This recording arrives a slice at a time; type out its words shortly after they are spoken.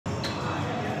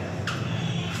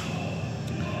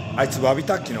あいつ詫び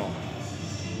た、昨日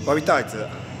詫びた。あいつ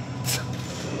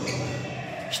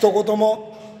一言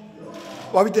も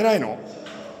詫びてないの？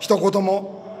一言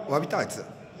も詫びた？あいつ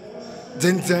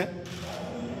全然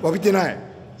詫びてない。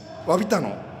詫びた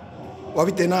の？詫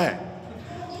びてない。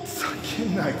叫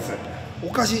んな。あいつ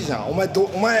おかしいじゃん。お前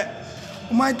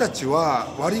たちは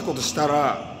悪いことした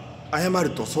ら謝る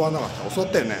と教わらなかった？教わ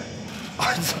ったよね。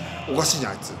あいつおかしいじ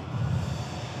ゃん。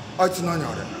あいつ何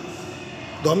あれ、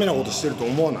ダメなことしてると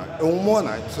思わない？思わ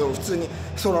ない？それ普通に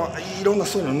いろんな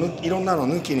そういうのいろんなの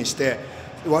抜きにして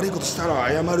悪いことしたら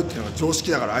謝るっていうのが常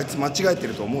識だから、あいつ間違えて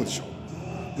ると思うでしょ。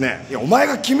ねえ、いやお前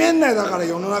が決めんないだから、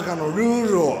世の中のルー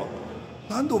ルを。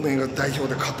なんでお前が代表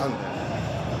で語んだよ。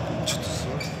ちょっと座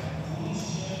れ。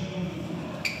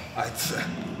あ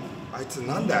いつ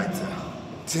なんであいつ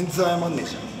全然謝んねえ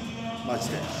じゃんマジ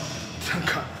で。なん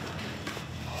か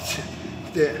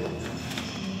で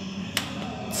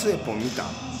ツエポン見た？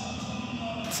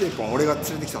ツエポン、俺が連れ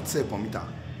てきたツエポン見た？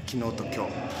昨日と今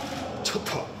日ちょ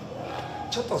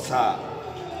っとさ、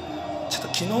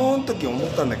昨日の時思っ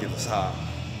たんだけどさ、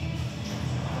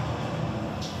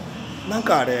なん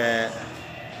かあれ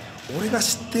俺が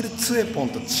知ってるツエポン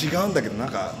と違うんだけど、なん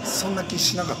かそんな気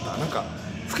しなかった？なんか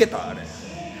老けた？あれ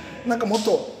なんかもっ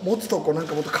と持つとこなん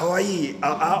かもっと可愛い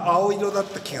青色だっ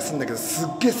た気がするんだけど、すっ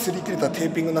げえ擦り切れたテ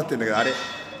ーピングになってるんだけど、あれ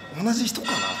同じ人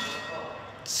かな？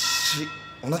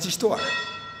同じ人？あれ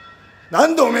な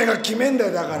んでおめえが決めんだ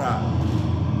よ。だから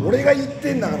俺が言っ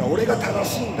てんだから、俺が正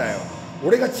しいんだよ。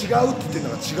俺が違うって言ってんだ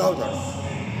から違うだろ。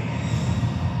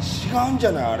違うんじ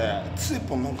ゃない？あれツエ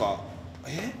ポンなんか老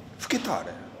けた？あ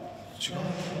れ違う。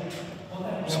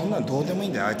そんなんどうでもいい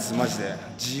んだよ。あいつマジで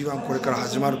G1 これから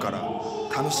始まるから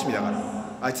楽しみだから。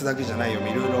あいつだけじゃないよ、い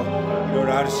ろい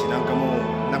ろあるし、なんか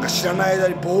もうなんか知らない間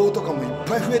に棒とかもいっ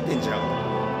ぱい増えてんじゃん。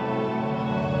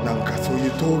なんかそうい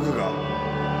う道具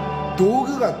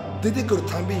が出てくる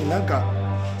たんびになんか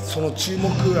その注目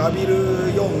浴び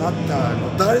るようになった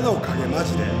の誰のおかげ？マ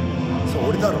ジでそう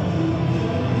俺だろ。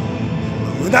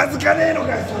うなずかねえの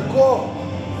かよ。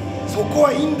そこ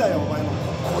はいいんだよ。お前の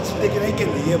個人的な意見で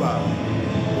言えば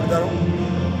俺だろ。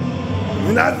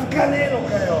うなずかねえの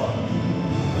かよ。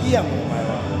いいやもうお前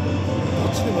はど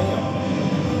っちでもいいよ。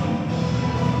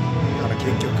だから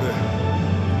結局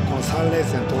この3連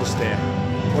戦通して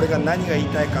俺が何が言い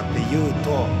たいかっていう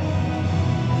と、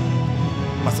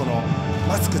その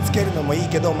マスクつけるのもいい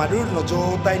けど、ルールの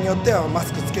状態によってはマ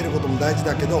スクつけることも大事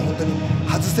だけど、本当に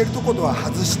外せるところは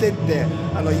外してって、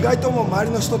意外ともう周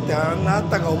りの人ってあな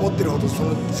たが思ってるほどそ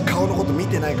の顔のこと見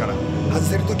てないから、外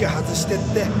せる時は外してっ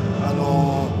て、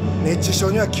熱中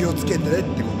症には気をつけてねっ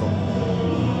てこ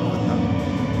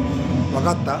と。分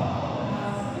かった？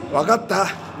分かった？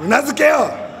うなずけ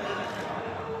よ。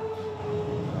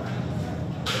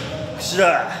串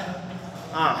田、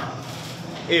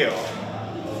いいよ。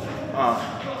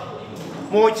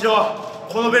もう一度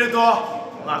このベルト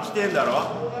着てんだろ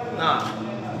なあ。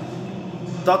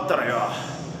だったらよ、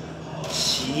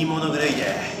死に物狂い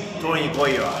で取りに来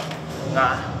いよ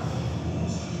なあ。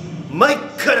前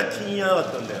から気に入らなか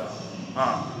ったんだよ。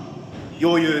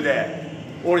余裕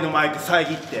で俺のマイク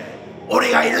遮って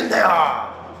俺がいるんだよ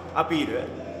アピール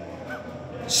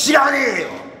知らねえよ。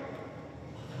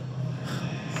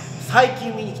最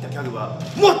近見に来た客は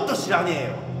もっと知らねえ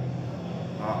よ。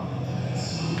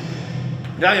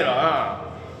だけど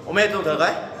おめでとう高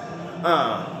い。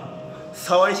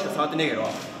触りしか触ってねえけど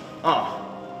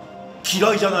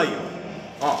嫌いじゃないよ。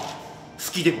好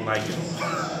きでもないけど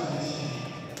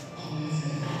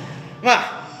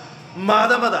ま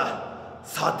だまだ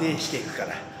査定していくか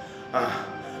ら。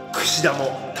櫛田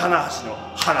も棚橋の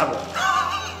腹もウ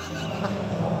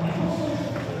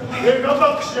ェルカム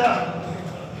バック櫛田。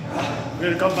ウェ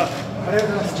ルカムバック。ありが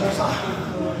とうございます。ジャドさん、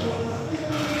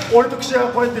俺と櫛田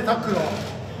がこうやってタッグの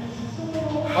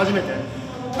初めて。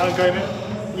何回目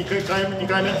？2回目、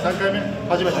3回目？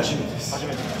初めてです。初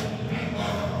めて。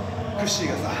クッシー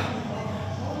がさ、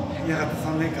いなかった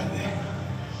3年間で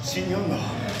新日本の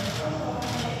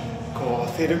こ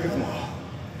う勢力図も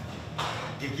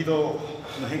激動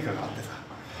の変化があってさ、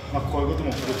こういうこと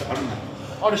もすごくあるんだ。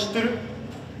あれ知ってる？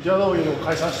ジャドの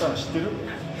解散したの知ってる？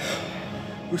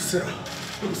うっすら。う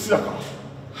っすらか。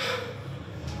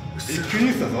急に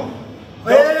言ってたぞ。い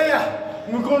や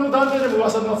向こうの団体でも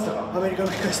噂になってたから。アメリカの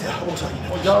控え室で大騒ぎにな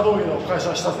った。ジャドの解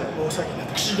散したぜ。大騒ぎになっ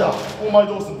た。櫛田、お前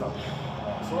どうすんだ？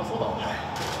そりゃそうだ。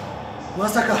ま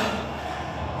さか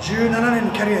17年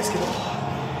のキャリアですけど、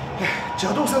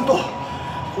邪道さんと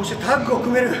こうしてタッグを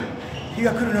組める日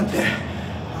が来るなんて。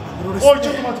プロレス。おいち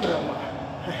ょっと待ってくれよお前。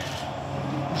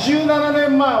17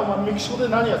年前お前メキシコで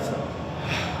何やってたの？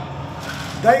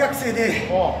大学生で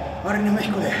マリノメ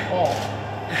ヒコで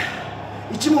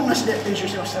一問なしで練習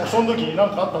してました。その時何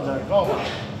かあったんじゃないか。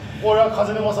俺は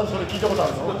風の噂でそれ聞いたことあ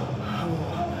るぞ。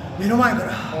目の前か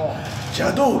ら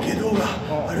邪道下道が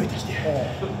歩いてきて、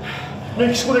メ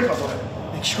キシコでかそれ。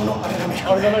メキシコのあれだメキシ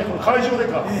コあれじゃないこの会場で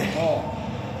か。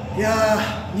いや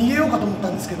ー逃げようかと思った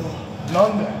んですけど、な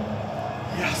んで？い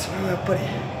やそれはやっぱり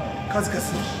数々の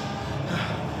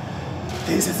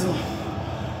伝説の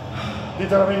デ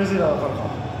タラメ NZ だからか。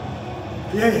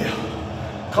いやいや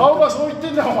顔がそう言っ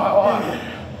てんだよお前は。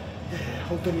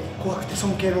本当に怖くて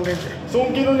尊敬の念で。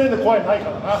尊敬の念で怖いないか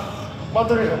らな。まあ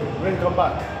とにかくウェルカム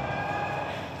バック。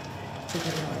センキ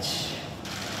ューベリーマッチ。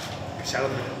シャドウ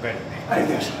でお帰りね。ありが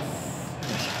とうございました。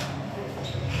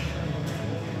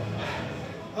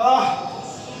ああ、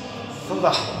そう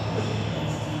だ。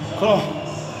この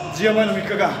G1前の3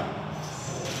日間、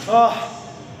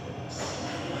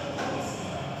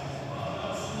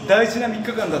大事な3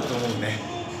日間だと思うね。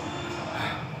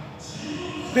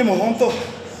でも本当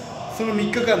その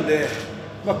3日間で、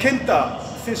KENTA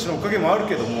選手のおかげもある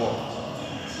けども、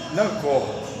なんか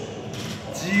こ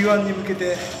う G1 に向け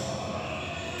て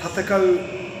戦う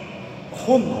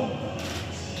本の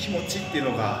気持ちっていう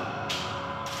のが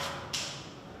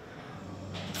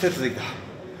続いた。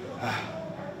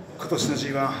今年の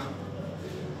G1、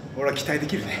俺は期待で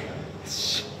きるね。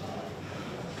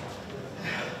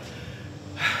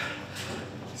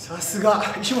さすが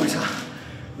石森さん、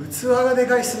器がで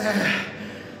かいっすね。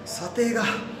査定が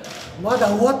まだ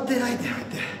終わってないんだよっ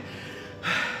て。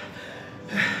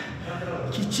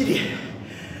きっちり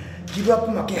ギブアッ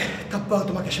プ負け、タップアウ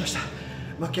ト負けしました。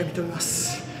負けは認めま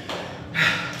す。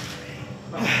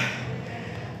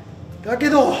だけ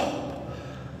ど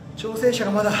挑戦者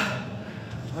がまだ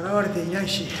現れていない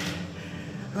し、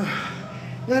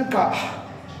なんか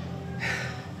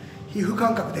皮膚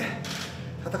感覚で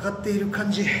戦っている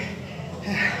感じ。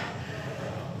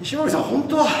石森さん、本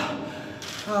当は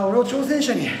俺を挑戦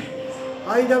者に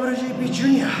IWGP ジュ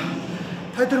ニア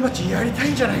タイトルマッチやりた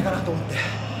いんじゃないかなと思って。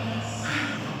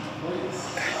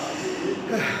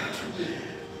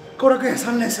後楽園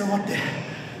3連戦終わって、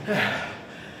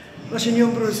新日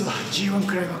本プロレスは G1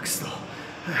 クライマックスと、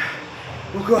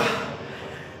僕は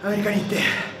アメリカに行って、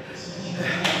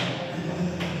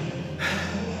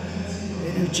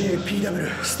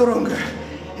NJPW ストロング、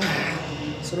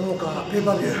その他ペー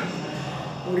パービュー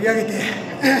盛り上げて、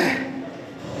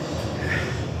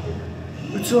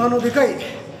器のでかい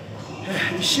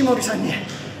石森さんに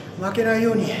負けない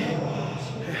ように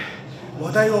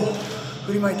話題を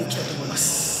振りまいていきたいと思いま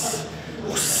す。